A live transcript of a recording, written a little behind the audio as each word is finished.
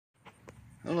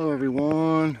Hello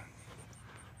everyone.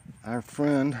 Our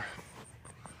friend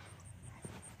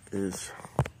is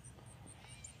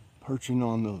perching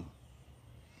on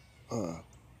the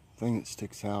thing that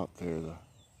sticks out there, the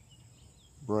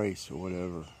brace or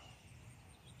whatever.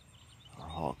 Our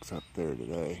hawk's up there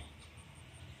today.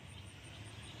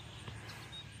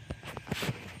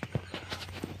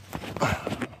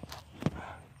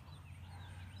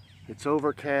 It's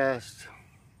overcast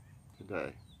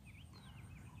today,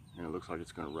 and it looks like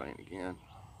it's going to rain again,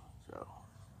 so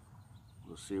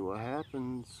we'll see what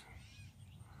happens.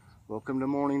 Welcome to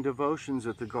morning devotions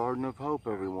at the Garden of Hope,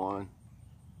 everyone.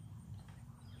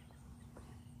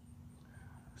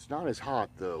 It's not as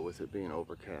hot though, with it being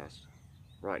overcast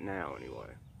right now anyway.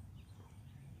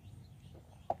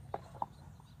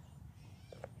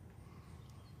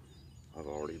 I've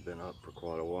already been up for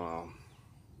quite a while.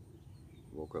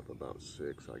 Woke up about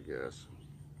 6, I guess.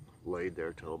 Laid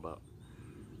there till about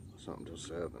something till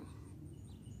 7.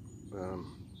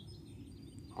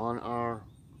 On our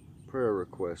prayer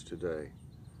request today,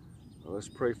 let's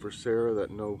pray for Sarah that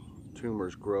no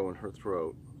tumors grow in her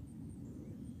throat.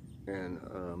 And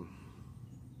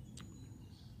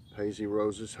Hazy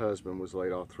Rose's husband was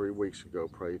laid off 3 weeks ago.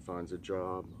 Pray he finds a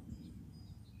job.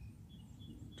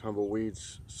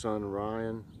 Tumbleweed's son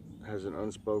Ryan has an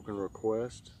unspoken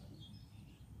request.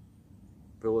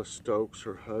 Phyllis Stokes,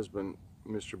 her husband,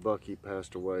 Mr. Bucky,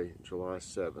 passed away July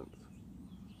 7th.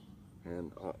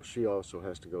 And she also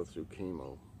has to go through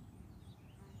chemo.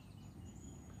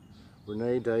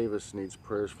 Renee Davis needs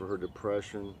prayers for her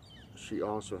depression. She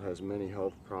also has many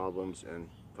health problems and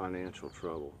financial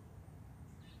trouble.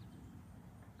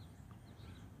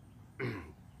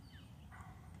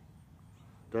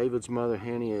 David's mother,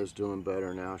 Henny, is doing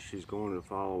better now. She's going to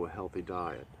follow a healthy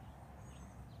diet.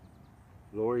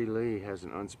 Lori Lee has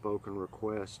an unspoken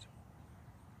request.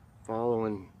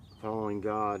 Following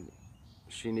God,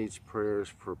 she needs prayers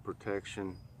for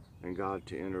protection and God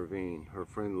to intervene. Her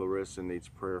friend Larissa needs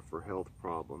prayer for health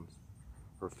problems.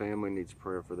 Her family needs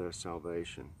prayer for their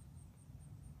salvation.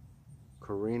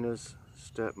 Karina's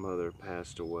stepmother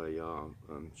passed away, y'all,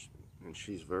 and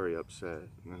she's very upset.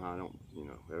 And I don't,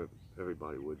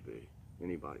 everybody would be.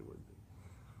 Anybody would be.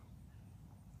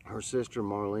 Her sister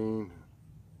Marlene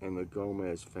and the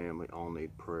Gomez family all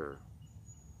need prayer.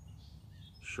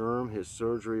 Sherm, his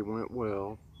surgery went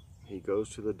well. He goes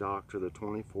to the doctor the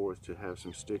 24th to have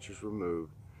some stitches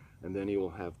removed, and then he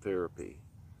will have therapy.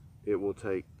 It will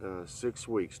take 6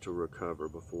 weeks to recover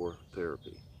before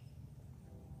therapy.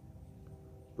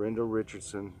 Brenda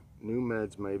Richardson, new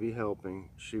meds may be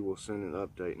helping. She will send an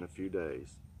update in a few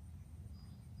days.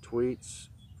 Tweets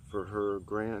for her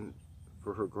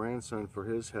grandson for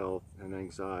his health and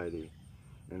anxiety,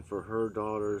 and for her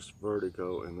daughter's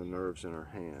vertigo and the nerves in her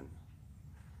hand.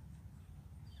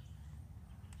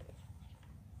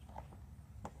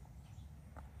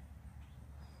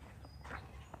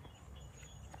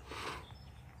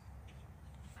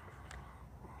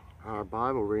 Our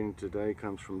Bible reading today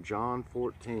comes from John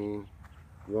 14,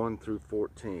 1 through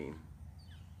 14.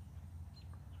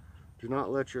 Do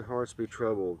not let your hearts be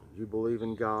troubled. You believe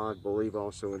in God, believe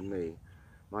also in me.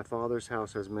 My Father's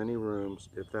house has many rooms.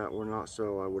 If that were not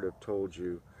so, I would have told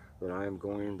you that I am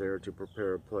going there to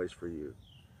prepare a place for you.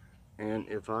 And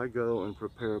if I go and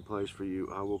prepare a place for you,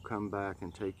 I will come back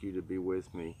and take you to be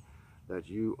with me, that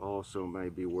you also may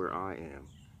be where I am.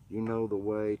 You know the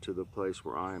way to the place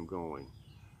where I am going.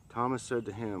 Thomas said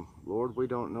to him, Lord, we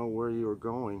don't know where you are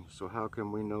going, so how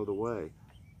can we know the way?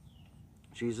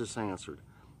 Jesus answered,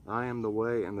 I am the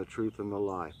way and the truth and the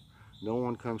life. No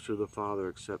one comes to the Father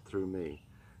except through me.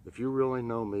 If you really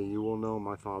know me, you will know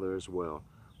my Father as well.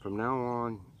 From now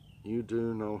on, you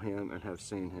do know him and have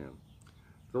seen him.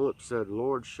 Philip said,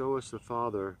 Lord, show us the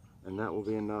Father, and that will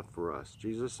be enough for us.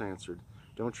 Jesus answered,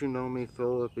 Don't you know me,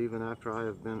 Philip, even after I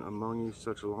have been among you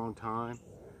such a long time?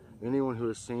 Anyone who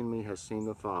has seen me has seen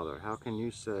the Father. How can you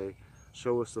say,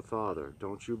 show us the Father?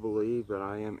 Don't you believe that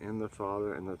I am in the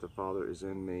Father and that the Father is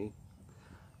in me?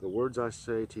 The words I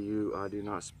say to you, I do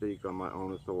not speak on my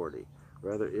own authority.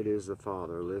 Rather, it is the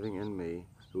Father living in me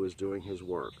who is doing his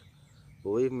work.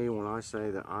 Believe me when I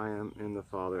say that I am in the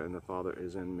Father and the Father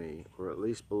is in me, or at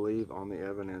least believe on the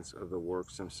evidence of the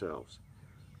works themselves.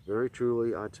 Very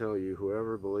truly, I tell you,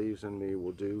 whoever believes in me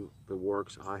will do the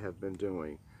works I have been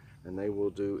doing, and they will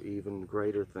do even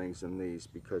greater things than these,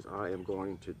 because I am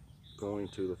going to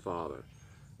the Father.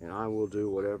 And I will do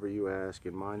whatever you ask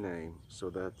in my name, so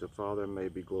that the Father may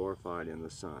be glorified in the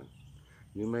Son.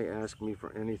 You may ask me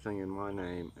for anything in my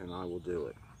name, and I will do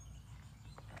it.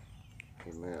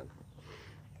 Amen.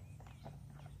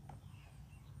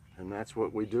 And that's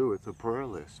what we do with the prayer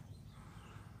list.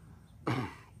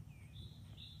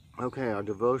 Okay, our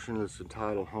devotion is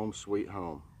entitled Home Sweet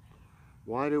Home.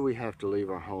 Why do we have to leave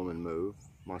our home and move?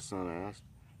 My son asked.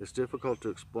 It's difficult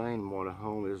to explain what a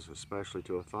home is, especially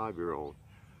to a 5-year-old.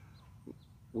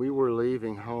 We were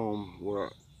leaving home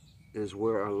where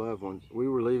our loved ones. We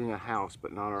were leaving a house,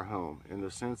 but not our home, in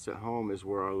the sense that home is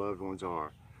where our loved ones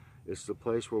are. It's the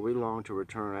place where we long to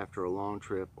return after a long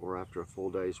trip or after a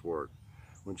full day's work.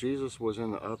 When Jesus was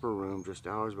in the upper room just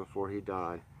hours before he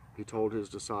died, he told his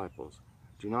disciples,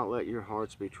 "Do not let your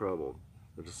hearts be troubled."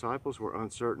 The disciples were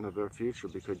uncertain of their future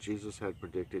because Jesus had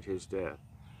predicted his death.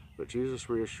 But Jesus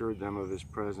reassured them of his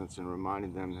presence and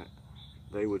reminded them that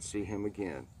they would see him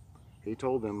again. He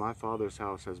told them, "My Father's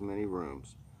house has many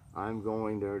rooms. I am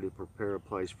going there to prepare a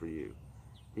place for you."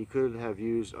 He could have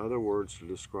used other words to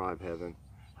describe heaven.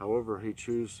 However, he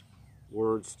chose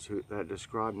words that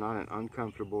describe not an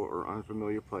uncomfortable or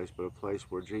unfamiliar place, but a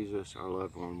place where Jesus, our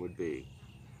loved one, would be.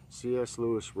 C.S.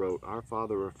 Lewis wrote, "Our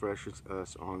Father refreshes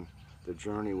us on the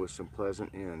journey with some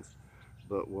pleasant ends,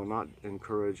 but will not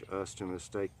encourage us to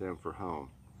mistake them for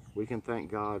home." We can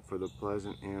thank God for the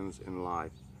pleasant ends in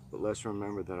life, but let's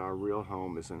remember that our real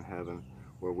home is in heaven,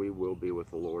 where we will be with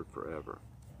the Lord forever.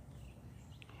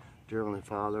 Dear Heavenly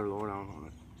Father, Lord, I want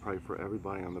to pray for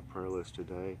everybody on the prayer list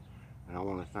today, and I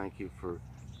want to thank you for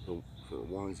the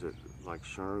ones that, like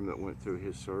Sherm, that went through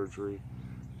his surgery,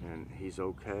 and he's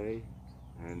okay,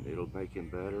 and it'll make him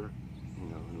better. You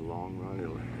know, in the long run,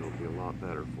 it'll be a lot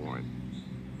better for him.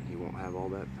 He won't have all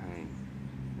that pain.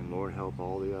 And Lord, help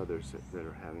all the others that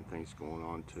are having things going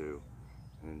on too,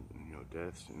 and you know,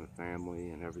 deaths in the family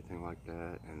and everything like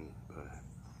that, and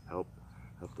help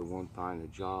the one find a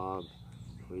job.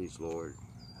 Please, Lord,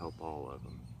 help all of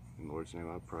them. In the Lord's name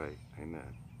I pray,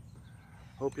 amen.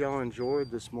 Hope y'all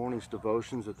enjoyed this morning's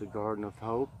devotions at the Garden of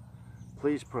Hope.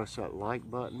 Please press that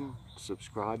like button,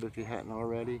 subscribe if you hadn't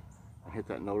already, and hit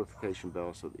that notification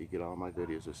bell so that you get all my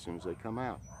videos as soon as they come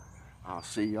out. I'll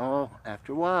see y'all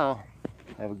after a while.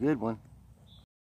 Have a good one.